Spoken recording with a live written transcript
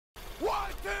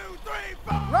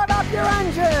Run up your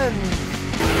engines!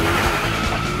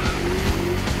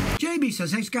 JB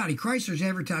says, hey Scotty, Chrysler's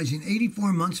advertising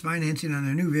 84 months financing on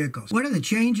their new vehicles. What are the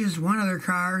changes one of their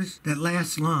cars that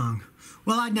lasts long?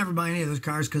 Well, I'd never buy any of those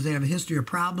cars because they have a history of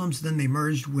problems. Then they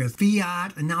merged with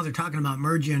Fiat, and now they're talking about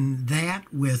merging that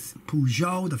with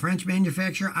Peugeot, the French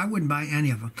manufacturer. I wouldn't buy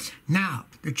any of them. Now,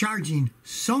 they're charging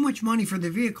so much money for their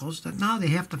vehicles that now they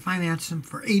have to finance them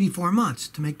for 84 months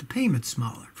to make the payments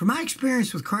smaller. From my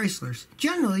experience with Chryslers,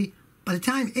 generally, by the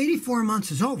time 84 months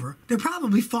is over, they're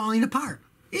probably falling apart,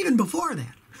 even before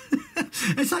that.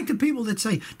 It's like the people that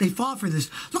say they fall for this.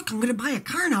 Look, I'm going to buy a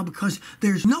car now because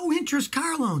there's no interest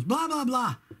car loans, blah, blah,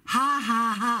 blah. Ha,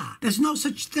 ha, ha. There's no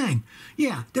such thing.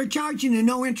 Yeah, they're charging you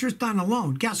no interest on a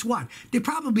loan. Guess what? They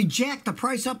probably jacked the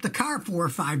price up the car $4 or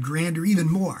 $5 grand or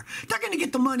even more. They're going to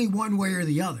get the money one way or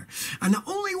the other. And the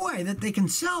only way that they can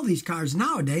sell these cars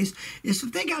nowadays is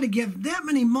if they got to give that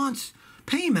many months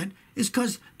payment is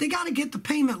because they got to get the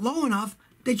payment low enough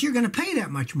that you're going to pay that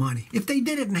much money. If they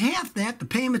did it in half that, the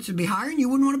payments would be higher and you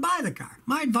wouldn't want to buy the car.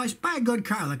 My advice, buy a good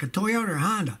car like a Toyota or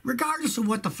Honda, regardless of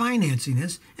what the financing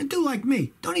is, and do like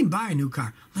me. Don't even buy a new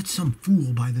car. Let some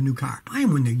fool buy the new car. Buy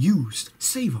them when they're used.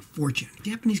 Save a fortune.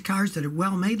 Japanese cars that are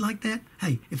well made like that,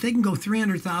 hey, if they can go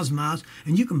 300,000 miles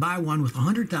and you can buy one with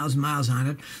 100,000 miles on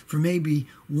it for maybe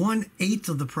 1/8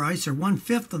 of the price or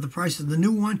 1/5 of the price of the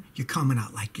new one, you're coming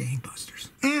out like gangbusters.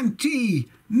 MT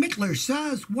Mickler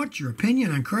says, what's your opinion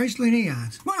on Chrysler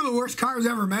Neons? One of the worst cars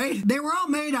ever made. They were all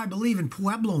made, I believe, in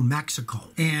Pueblo, Mexico.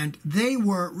 And they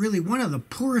were really one of the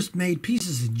poorest made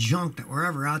pieces of junk that were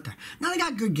ever out there. Now, they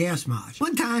got good gas mileage.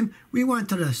 One time, we went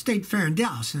to the State Fair in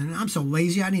Dallas, and I'm so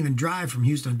lazy, I didn't even drive from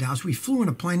Houston to Dallas. We flew in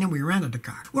a plane, and we rented a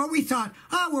car. Well, we thought,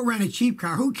 oh, we'll rent a cheap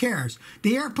car. Who cares?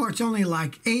 The airport's only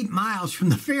like 8 miles from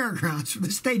the fairgrounds, from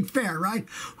the State Fair, right?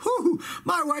 Whew.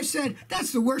 My wife said,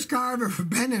 that's the worst car I've ever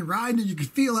been in riding, and you could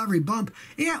feel every bump.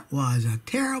 It was a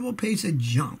terrible piece of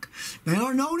junk.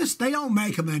 Now, notice they don't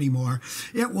make them anymore.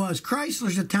 It was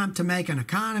Chrysler's attempt to make an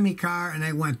economy car, and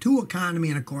they went to economy,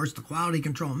 and of course, the quality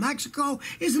control in Mexico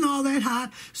isn't all that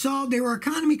hot, so they were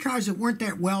economy cars that weren't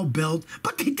that well built,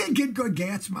 but they did get good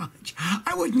gas mileage.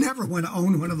 I would never want to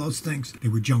own one of those things. They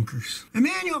were junkers.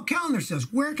 Emmanuel Kellner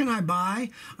says, where can I buy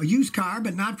a used car,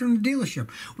 but not from the dealership?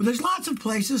 Well, there's lots of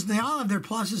places. They all have their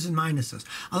pluses and minuses.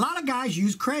 A lot of guys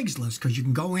use Craigslist because you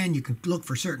can go in, you can look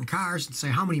for certain cars and say,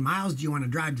 how many miles do you want to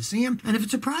drive to see them? And if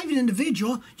it's a private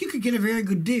individual, you could get a very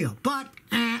good deal. But,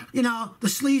 you know, the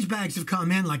sleaze bags have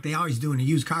come in like they always do in the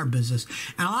used car business.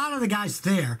 And a lot of the guys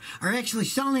there are actually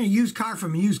selling a used car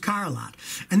from a used car lot.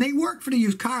 And they work for the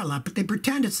used car lot, but they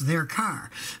pretend it's their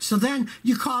car. So then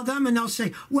you call them and they'll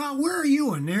say, well, where are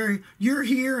you? And you're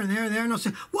here and they're there. And they'll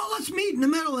say, well, let's meet in the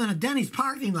middle in a Denny's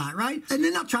parking lot, right? And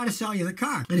then they'll try to sell you the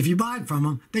car. But if you buy it from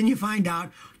them, then you find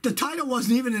out the title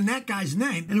wasn't even in that guy's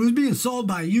name, and it was being sold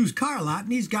by a used car lot,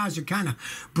 and these guys are kind of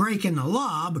breaking the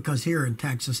law because here in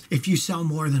Texas, if you sell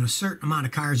more than a certain amount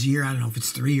of cars a year, I don't know if it's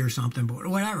 3 or something, but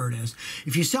whatever it is,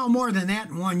 if you sell more than that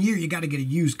in 1 year, you got to get a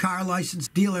used car license,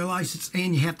 dealer license,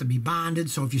 and you have to be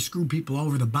bonded, so if you screw people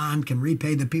over, the bond can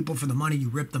repay the people for the money you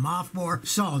ripped them off for.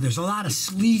 So there's a lot of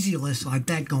sleaziness like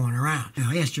that going around.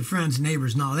 Now, ask your friends,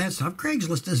 neighbors, and all that stuff.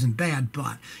 Craigslist isn't bad,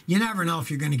 but you never know if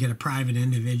you're going to get a private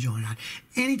individual or not.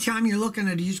 Anytime you're looking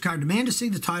at a used car, demand to see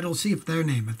the title, see if their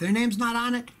name. If their name's not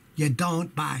on it, you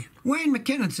don't buy it. Wayne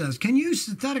McKinnon says, can you use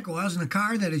synthetic oils in a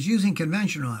car that is using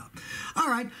conventional oil? All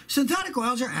right, synthetic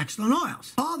oils are excellent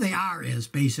oils. All they are is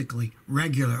basically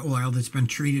regular oil that's been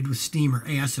treated with steam or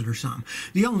acid or something.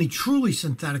 The only truly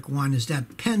synthetic one is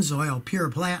that Pennzoil Pure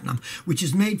Platinum, which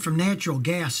is made from natural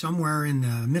gas somewhere in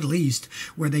the Middle East,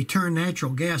 where they turn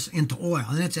natural gas into oil.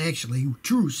 And it's actually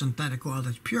true synthetic oil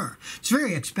that's pure. It's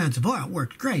very expensive oil. It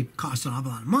works great. Costs an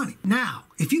awful lot of money. Now,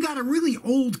 if you got a really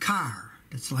old car,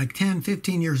 it's like 10,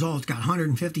 15 years old. It's got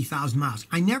 150,000 miles.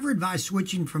 I never advise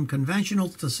switching from conventional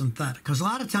to synthetic because a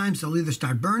lot of times they'll either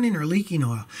start burning or leaking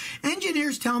oil.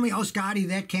 Engineers tell me, oh, Scotty,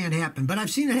 that can't happen. But I've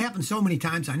seen it happen so many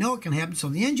times. I know it can happen. So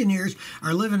the engineers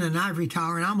are living in an ivory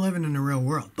tower and I'm living in the real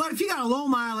world. But if you got a low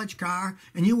mileage car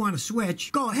and you want to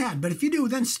switch, go ahead. But if you do,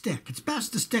 then stick. It's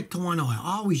best to stick to one oil.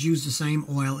 Always use the same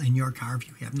oil in your car if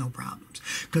you have no problems.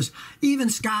 Because even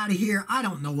Scotty here, I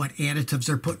don't know what additives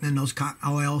they're putting in those car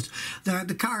oils.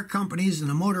 the car companies and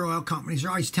the motor oil companies are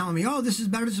always telling me, oh, this is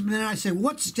better, and then I say,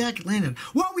 what's exactly in it?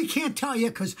 Well, we can't tell you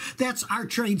because that's our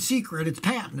trade secret. It's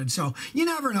patented, so you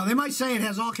never know. They might say it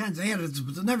has all kinds of additives,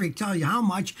 but they'll never tell you how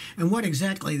much and what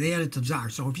exactly the additives are.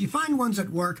 So if you find ones that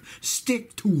work,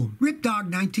 stick to them.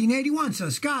 Ripdog 1981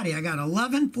 says, Scotty, I got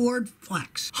 11 Ford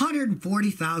Flex,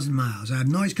 140,000 miles. I have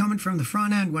noise coming from the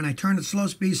front end. When I turn at slow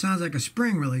speed, sounds like a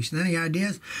spring release. And any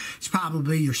ideas? It's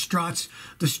probably your struts.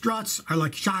 The struts are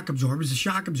like shock absorbers. The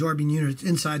shock absorbing unit is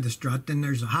inside the strut. Then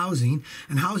there's a housing,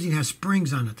 and housing has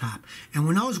springs on the top. And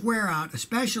when those wear out,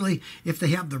 especially if they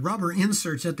have the rubber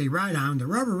inserts that they ride on, the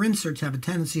rubber inserts have a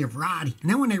tendency of rotting. And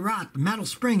then when they rot, the metal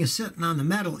spring is sitting on the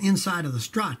metal inside of the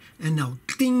strut, and they'll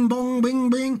ding, bong, bing,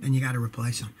 bing, and you got to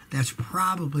replace them. That's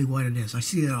probably what it is. I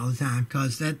see that all the time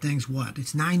because that thing's what?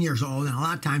 It's 9 years old, and a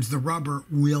lot of times the rubber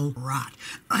will rot.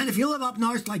 And if you live up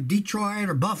north like Detroit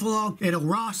or Buffalo, it'll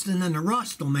rust, and then the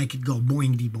rust will make it go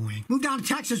boing-de-boing. Move down to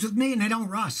Texas with me, and they don't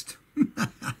rust.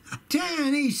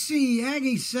 10 EC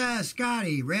Aggie says,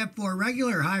 Scotty, RAV4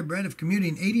 regular or hybrid if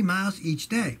commuting 80 miles each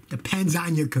day? Depends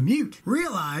on your commute.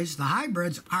 Realize the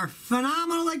hybrids are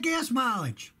phenomenal at gas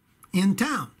mileage in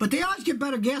town, but they always get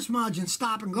better gas mileage in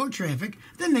stop and go traffic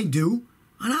than they do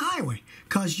on a highway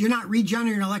because you're not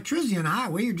regenerating electricity on a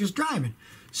highway, you're just driving.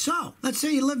 So, let's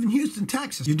say you live in Houston,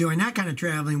 Texas. You're doing that kind of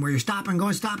traveling where you're stop and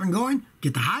going,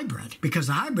 get the hybrid. Because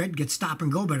the hybrid gets stop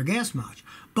and go better gas mileage.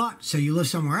 But, say you live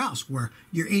somewhere else where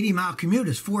your 80-mile commute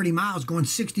is 40 miles going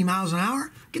 60 miles an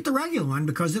hour, get the regular one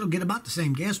because it'll get about the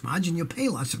same gas mileage and you'll pay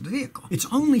less of the vehicle. It's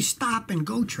only stop and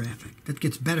go traffic that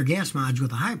gets better gas mileage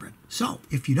with a hybrid. So,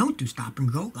 if you don't do stop and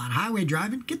go, a lot of highway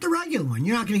driving, get the regular one.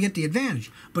 You're not going to get the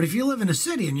advantage. But if you live in a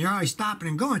city and you're always stopping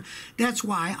and going, that's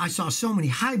why I saw so many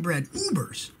hybrid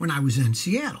Ubers when I was in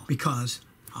Seattle, because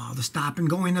the stop and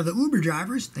going of the Uber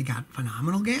drivers, they got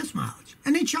phenomenal gas mileage.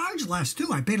 And they charge less, too.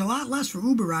 I paid a lot less for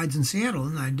Uber rides in Seattle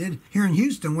than I did here in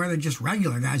Houston, where they're just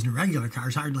regular guys in regular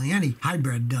cars. Hardly any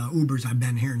hybrid Ubers I've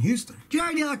been here in Houston.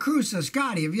 Jerry De La Cruz says,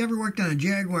 Scotty, have you ever worked on a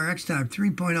Jaguar X-Type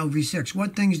 3.0 V6?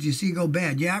 What things do you see go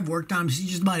bad? Yeah, I've worked on them. See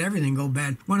just about everything go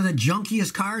bad. One of the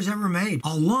junkiest cars ever made.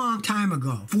 A long time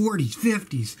ago. 40s,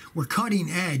 50s. Were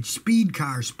cutting edge. Speed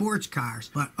cars, sports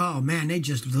cars. But, oh, man, they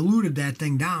just diluted that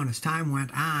thing down as time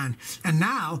went on. And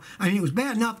now, I mean, it was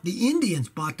bad enough the Indians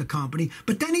bought the company,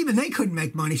 but then even they couldn't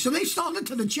make money, so they sold it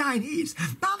to the Chinese.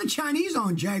 Now the Chinese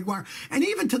own Jaguar, and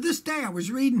even to this day, I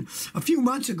was reading a few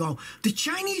months ago, the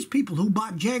Chinese people who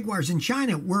bought Jaguars in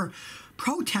China were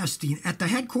protesting at the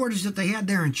headquarters that they had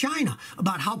there in China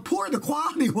about how poor the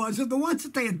quality was of the ones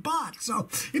that they had bought. So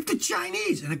if the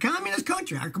Chinese in a communist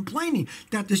country are complaining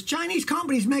that this Chinese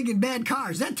company is making bad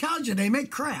cars, that tells you they make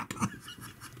crap.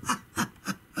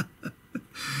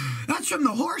 That's from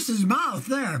the horse's mouth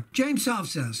there. James Self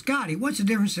says, Scotty, what's the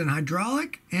difference in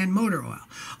hydraulic and motor oil?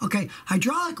 Okay,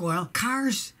 hydraulic oil,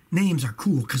 cars' names are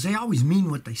cool because they always mean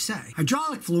what they say.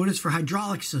 Hydraulic fluid is for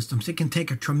hydraulic systems. It can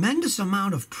take a tremendous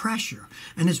amount of pressure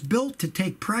and is built to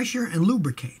take pressure and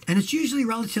lubricate. And it's usually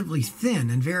relatively thin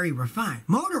and very refined.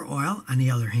 Motor oil, on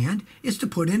the other hand, is to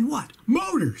put in what?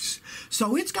 Motors.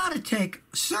 So it's got to take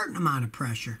a certain amount of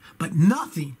pressure, but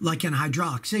nothing like in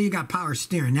hydraulic. Say you got power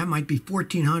steering, that might be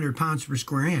 1,400 pounds per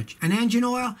square inch. An engine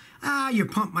oil, your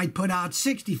pump might put out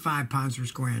 65 pounds per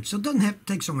square inch, so it doesn't have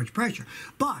to take so much pressure.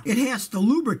 But it has to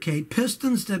lubricate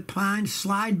pistons that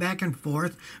slide back and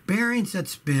forth, bearings that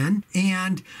spin,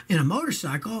 and in a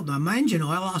motorcycle, the engine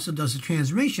oil also does the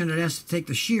transmission. It has to take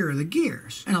the shear of the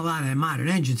gears. And a lot of modern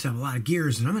engines have a lot of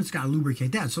gears in them, and it's got to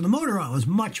lubricate that. So the motor oil is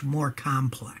much more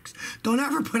complex. Don't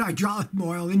ever put hydraulic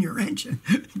oil in your engine.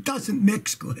 It doesn't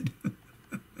mix good.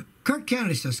 Kirk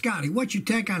Kennedy says, Scotty, what's your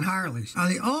take on Harleys? Are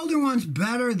the older ones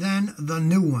better than the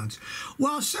new ones?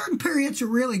 Well, certain periods are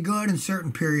really good and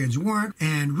certain periods weren't.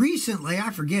 And recently,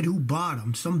 I forget who bought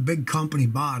them. Some big company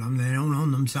bought them. They don't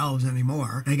own themselves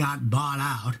anymore. They got bought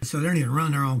out, so they don't even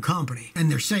run their own company. And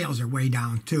their sales are way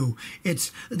down, too.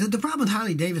 It's the problem with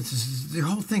Harley Davidson is their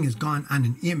whole thing has gone on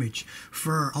an image.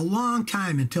 For a long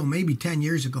time, until maybe 10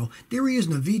 years ago, they were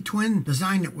using a V-twin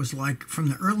design that was like from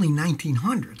the early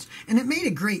 1900s. And it made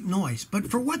a great noise, but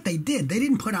for what they did, they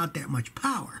didn't put out that much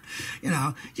power. You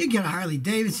know, you get a Harley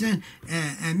Davidson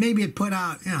and maybe it put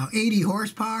out, 80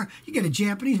 horsepower. You get a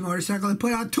Japanese motorcycle that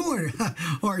put out 200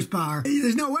 horsepower.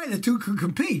 There's no way the two could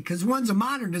compete because one's a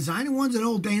modern design and one's an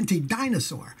old antique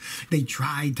dinosaur. They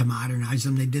tried to modernize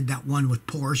them. They did that one with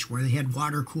Porsche where they had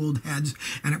water-cooled heads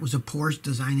and it was a Porsche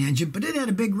design engine, but it had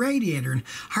a big radiator, and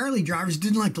Harley drivers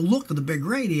didn't like the look of the big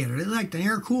radiator. They liked an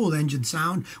air-cooled engine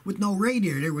sound with no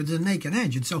radiator with a naked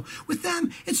engine. So So with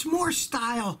them, it's more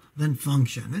style than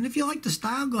function. And if you like the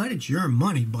style, go ahead, it's your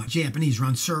money. But Japanese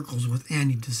run circles with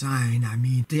any design. I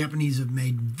mean, the Japanese have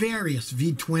made various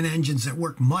V-twin engines that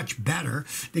work much better.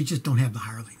 They just don't have the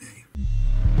Harley name.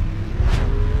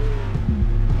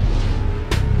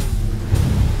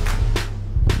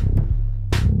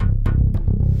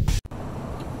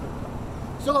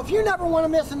 So if you never want to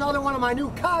miss another one of my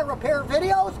new car repair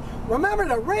videos, remember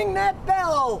to ring that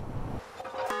bell.